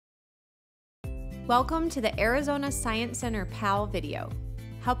Welcome to the Arizona Science Center PAL video,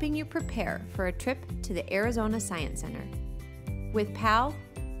 helping you prepare for a trip to the Arizona Science Center. With PAL,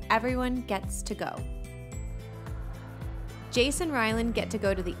 everyone gets to go. Jace and Rylan get to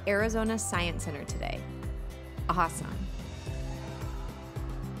go to the Arizona Science Center today. Awesome.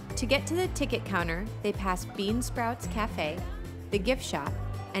 To get to the ticket counter, they pass Bean Sprouts Cafe, the gift shop,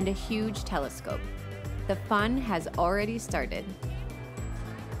 and a huge telescope. The fun has already started.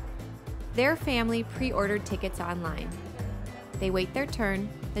 Their family pre-ordered tickets online. They wait their turn,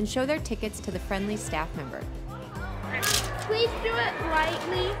 then show their tickets to the friendly staff member. Please do it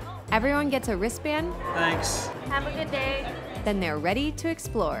lightly. Everyone gets a wristband. Thanks. Have a good day. Then they're ready to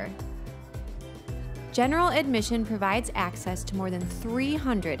explore. General admission provides access to more than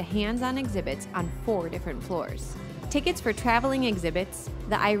 300 hands-on exhibits on 4 different floors. Tickets for traveling exhibits,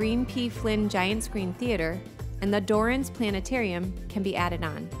 the Irene P. Flynn Giant Screen Theater, and the Dorrance Planetarium can be added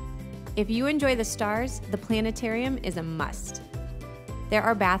on. If you enjoy the stars, the planetarium is a must. There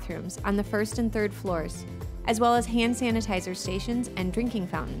are bathrooms on the 1st and 3rd floors, as well as hand sanitizer stations and drinking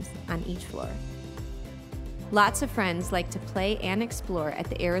fountains on each floor. Lots of friends like to play and explore at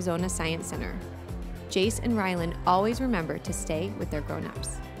the Arizona Science Center. Jace and Rylan always remember to stay with their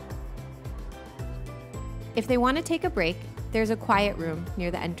grown-ups. If they want to take a break, there's a quiet room near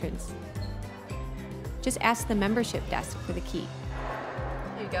the entrance. Just ask the membership desk for the key.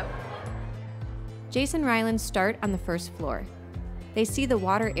 Here you go. Jace and Rylan start on the 1st floor. They see the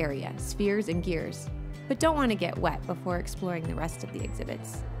water area, spheres and gears, but don't want to get wet before exploring the rest of the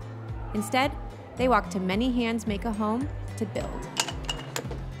exhibits. Instead, they walk to Many Hands Make a Home to build.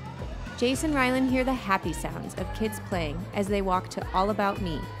 Jace and Rylan hear the happy sounds of kids playing as they walk to All About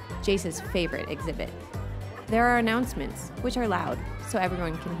Me, Jace's favorite exhibit. There are announcements, which are loud, so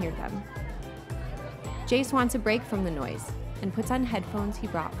everyone can hear them. Jace wants a break from the noise and puts on headphones he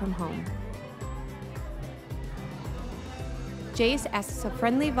brought from home. Jace asks a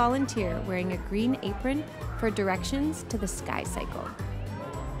friendly volunteer wearing a green apron for directions to the Sky Cycle.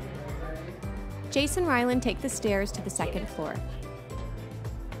 Jace and Rylan take the stairs to the 2nd floor.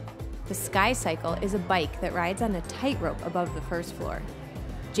 The Sky Cycle is a bike that rides on a tightrope above the 1st floor.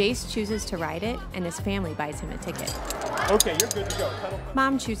 Jace chooses to ride it, and his family buys him a ticket. Okay, you're good to go.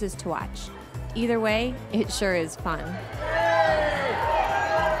 Mom chooses to watch. Either way, it sure is fun.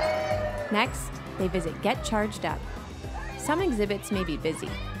 Next, they visit Get Charged Up. Some exhibits may be busy.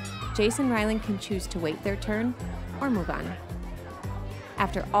 Jace and Rylan can choose to wait their turn or move on.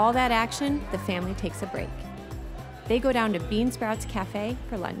 After all that action, the family takes a break. They go down to Bean Sprouts Cafe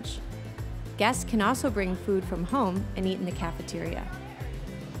for lunch. Guests can also bring food from home and eat in the cafeteria.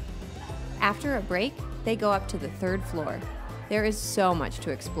 After a break, they go up to the 3rd floor. There is so much to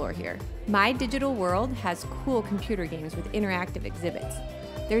explore here. My Digital World has cool computer games with interactive exhibits.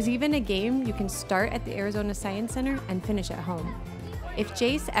 There's even a game you can start at the Arizona Science Center and finish at home. If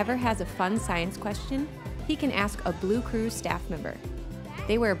Jace ever has a fun science question, he can ask a Blue Crew staff member.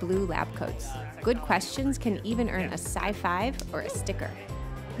 They wear blue lab coats. Good questions can even earn a Sci-5 or a sticker.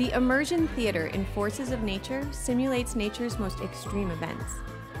 The Immersion Theater in Forces of Nature simulates nature's most extreme events.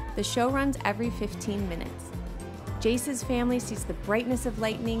 The show runs every 15 minutes. Jace's family sees the brightness of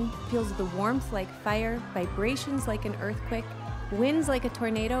lightning, feels the warmth like fire, vibrations like an earthquake, winds like a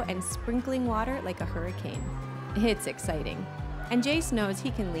tornado, and sprinkling water like a hurricane. It's exciting, and Jace knows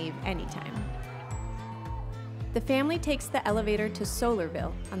he can leave anytime. The family takes the elevator to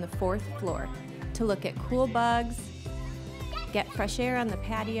Solarville on the 4th floor to look at cool bugs, get fresh air on the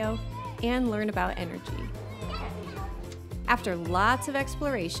patio, and learn about energy. After lots of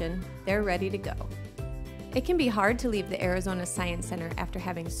exploration, they're ready to go. It can be hard to leave the Arizona Science Center after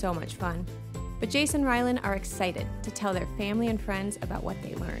having so much fun, but Jace and Rylan are excited to tell their family and friends about what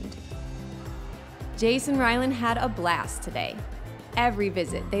they learned. Jace and Rylan had a blast today. Every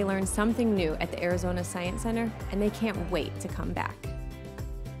visit, they learn something new at the Arizona Science Center, and they can't wait to come back.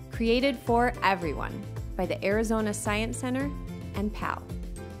 Created for everyone by the Arizona Science Center and PAL.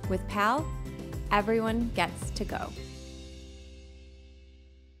 With PAL, everyone gets to go.